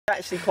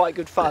Actually quite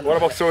good fun. What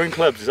about throwing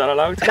clubs? Is that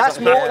allowed? That's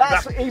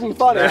even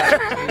funnier.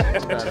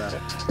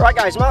 Right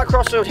guys, Mark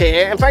Crossfield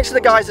here, and thanks to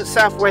the guys at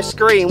Southwest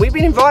Green, we've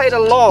been invited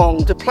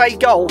along to play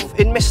golf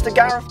in Mr.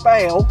 Gareth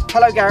Bale.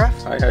 Hello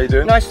Gareth. Hi, how you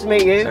doing? Nice to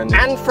meet you.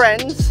 And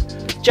friends,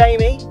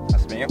 Jamie.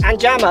 Nice to meet you. And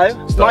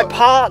Jamo, my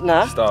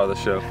partner. Star of the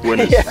show.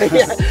 Winners.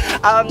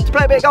 To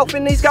play a bit of golf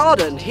in his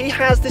garden. He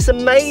has this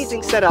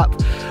amazing setup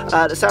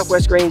that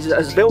Southwest Greens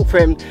has built for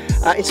him,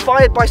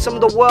 inspired by some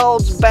of the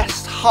world's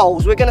best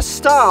holes. We're going to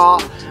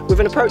start with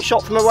an approach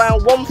shot from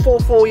around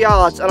 144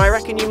 yards, and I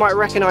reckon you might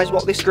recognise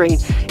what this green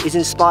is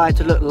inspired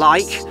to look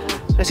like.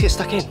 Let's get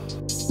stuck in.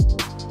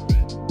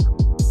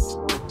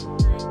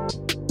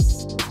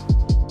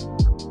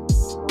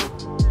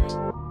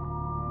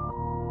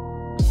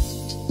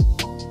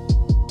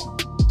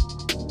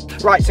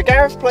 Right, so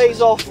Gareth plays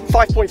off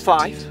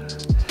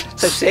 5.5,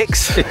 so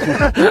 6.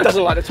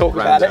 Doesn't like to talk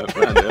about it.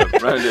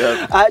 Round it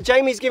up.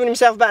 Jamie's giving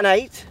himself about an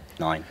 8.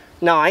 9.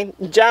 9.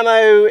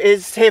 Jamo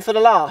is here for the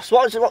last.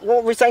 What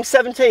were we saying?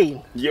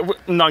 17? Yeah,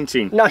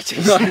 19.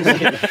 19. So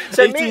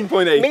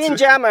 18.8. me and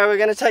Jamo are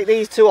going to take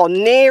these two on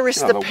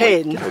nearest the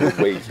pin.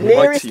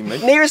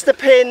 Nearest the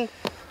pin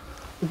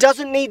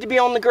doesn't need to be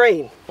on the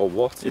green. Or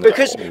what?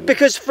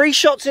 Because 3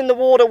 shots in the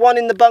water, 1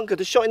 in the bunker.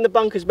 The shot in the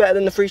bunker is better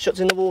than the 3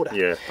 shots in the water.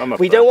 Yeah, I'm up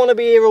we for don't that. want to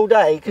be here all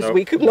day because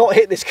we could not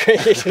hit this green.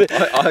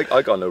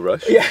 I got no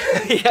rush. Yeah,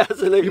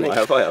 absolutely. You might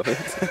have, I haven't.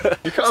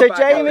 You can't So back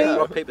Jamie, out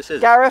Rock, paper, scissors.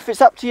 Gareth,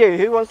 it's up to you.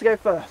 Who wants to go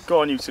first? Go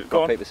on, you two.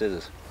 Go Rock, on. paper,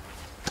 scissors.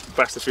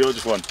 Best of field,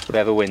 just one.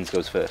 Whoever wins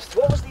goes first.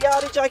 What was the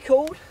yardage I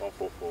called?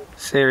 144.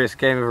 Serious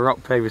game of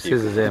rock, paper,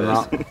 scissors here,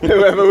 Mark.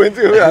 Whoever wins,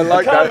 I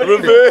like that.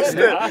 Reversed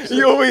it.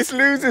 He always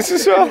loses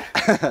as well.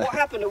 What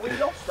happened? We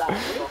lost that.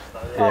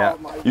 Yeah. Oh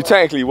my You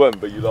technically won,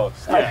 but you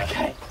lost. Yeah.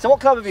 Okay. So what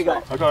club have you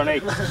got? I got an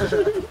 8.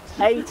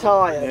 8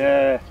 iron.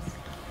 Yeah.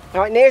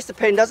 Alright, nearest the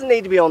pin doesn't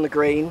need to be on the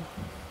green.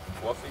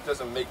 What if he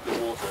doesn't make the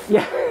water?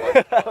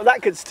 Yeah.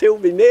 That could still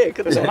be near,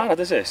 couldn't Doesn't it? matter,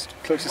 does it?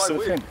 Closest to the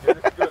pin. Go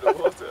to the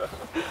water.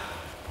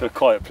 Bit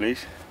quiet,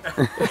 please.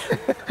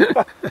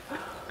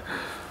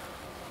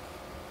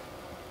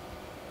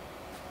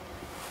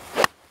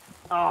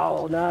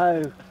 Oh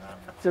no.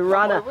 It's a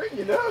runner.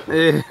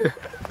 Yeah.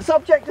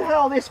 Subject to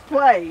how this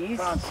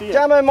plays, see it.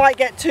 Jamo might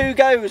get 2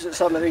 goes at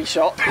some of these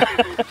shots.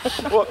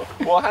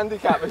 What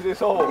handicap is this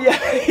hole? Yeah.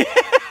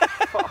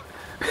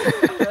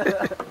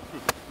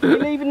 You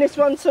leaving this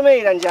one to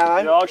me then,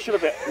 Jamo? Yeah, I should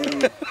have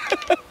been.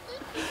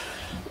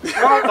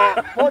 Right,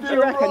 Matt, what do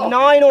you reckon?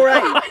 9 or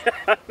 8?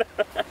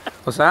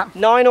 What's that?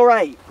 9 or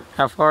 8?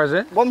 How far is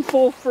it?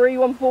 143,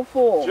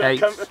 144.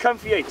 8. A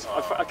comfy 8.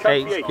 A comfy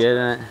 8's 8.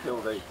 good, isn't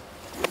it?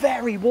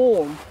 Very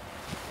warm.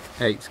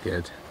 8's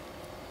good.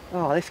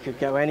 Oh, this could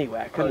go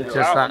anywhere, couldn't it?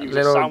 Just that Use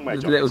a sound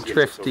wedge on little the skip so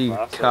drifty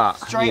far, so- cut.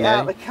 Straight you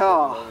out know? the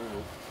car.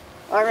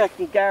 I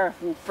reckon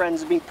Gareth and friends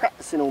have been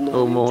practicing all morning.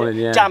 All morning,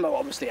 yeah. Jamo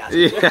obviously has.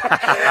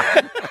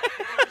 Yeah.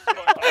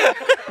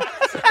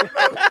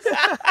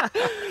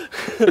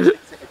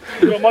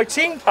 You're my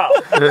team pal.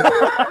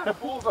 The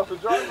ball's off the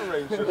driving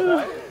range just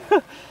now.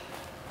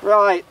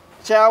 Right,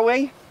 shall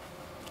we?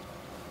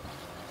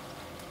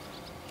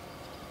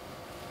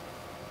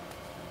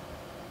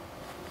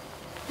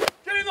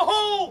 Get in the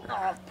hole! Oh,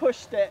 I've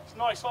pushed it. It's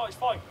nice, it's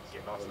fine.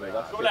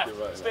 Go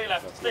left, stay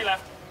left, stay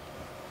left.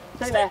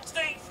 Stay there.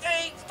 Stay.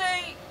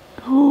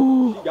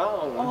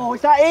 Oh,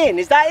 is that in?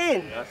 Is that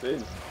in? That's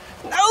in.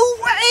 No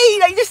way!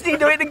 They just need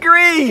to hit the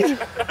green.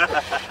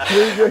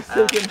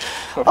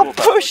 I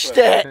pushed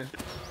it.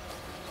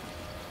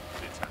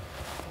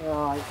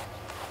 Right.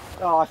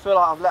 Oh, I feel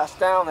like I've let us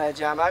down there,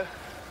 Jamo.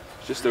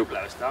 Just open.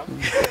 Let us down.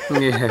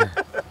 Yeah.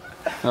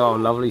 Oh,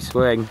 lovely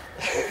swing.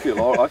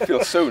 I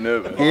feel so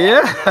nervous.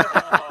 Yeah.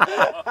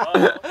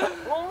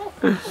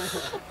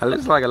 That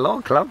looks like a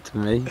long club to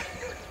me.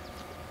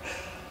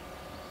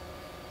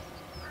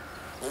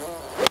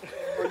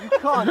 You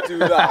can't do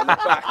that on the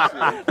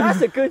back.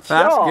 That's a good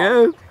That's shot.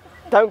 good.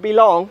 Don't be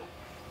long.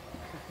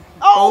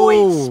 Oh,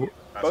 it's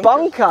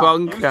bunker.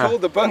 You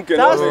called the bunker.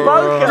 That's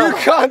bunker. You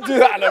can't do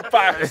that on a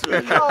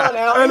backswing.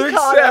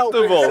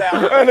 Unacceptable.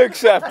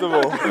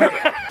 Unacceptable.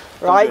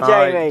 Right,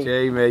 Right, Jamie.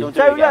 Jamie.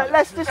 So look,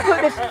 let's just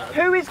put this.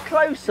 Who is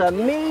closer,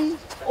 me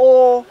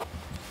or?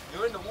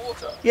 You're in the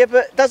water. Yeah,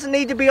 but doesn't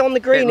need to be on the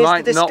green. It Is the might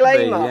not be,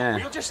 disclaimer? yeah.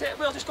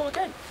 We'll just go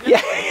again.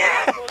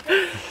 Yeah.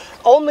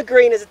 On the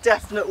green is a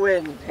definite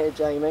win here,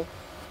 Jamie.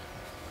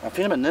 I'm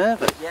feeling a bit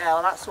nervous. Yeah,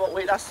 well, that's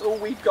all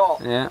we've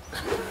got. Yeah.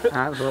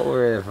 That's what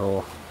we're here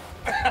for.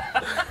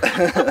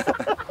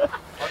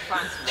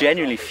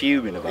 Genuinely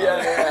fuming about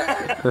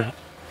it. Yeah.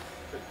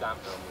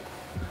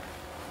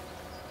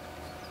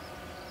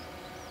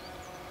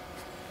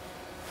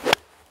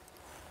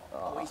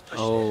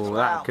 Oh,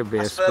 that could be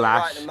a That's further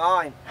right splash. than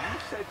mine.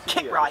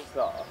 Kick right.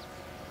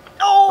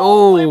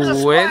 Oh, it was a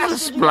splash.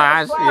 it's a Did you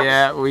get splash.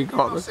 Yeah, we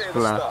got the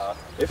splash.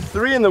 If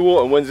 3 in the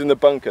water and 1's in the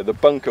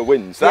bunker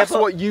wins. That's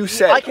but what you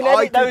said. I can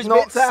edit did those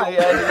not bits out. say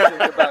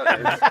anything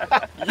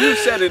about it. You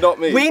said it, not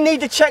me. We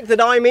need to check that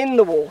I'm in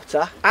the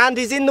water and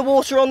is in the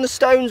water on the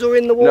stones or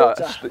in the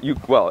water. No,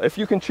 well, if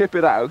you can chip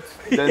it out,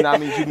 then that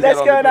means you can Let's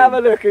get on go the and have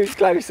a green. look who's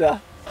closer.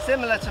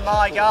 Similar to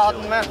my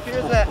garden, Matthew,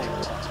 isn't it?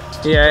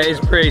 Yeah, it is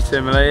pretty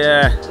similar,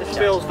 yeah. This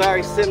feels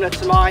very similar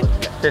to mine.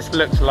 This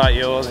looks like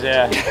yours,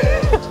 yeah.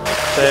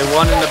 So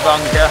one in the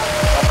bunker.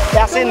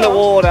 That's in the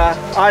water.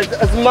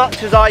 As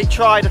much as I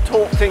try to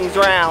talk things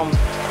round,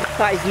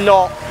 that is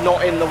not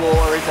in the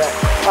water, is it?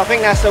 I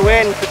think that's a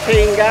win for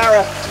Team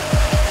Gareth.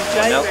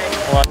 Nope.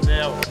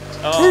 1-0.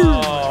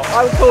 Oh.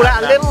 I would call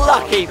that a little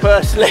lucky,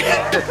 personally.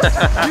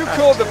 You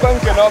called the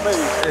bunker, not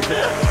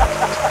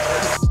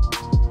me.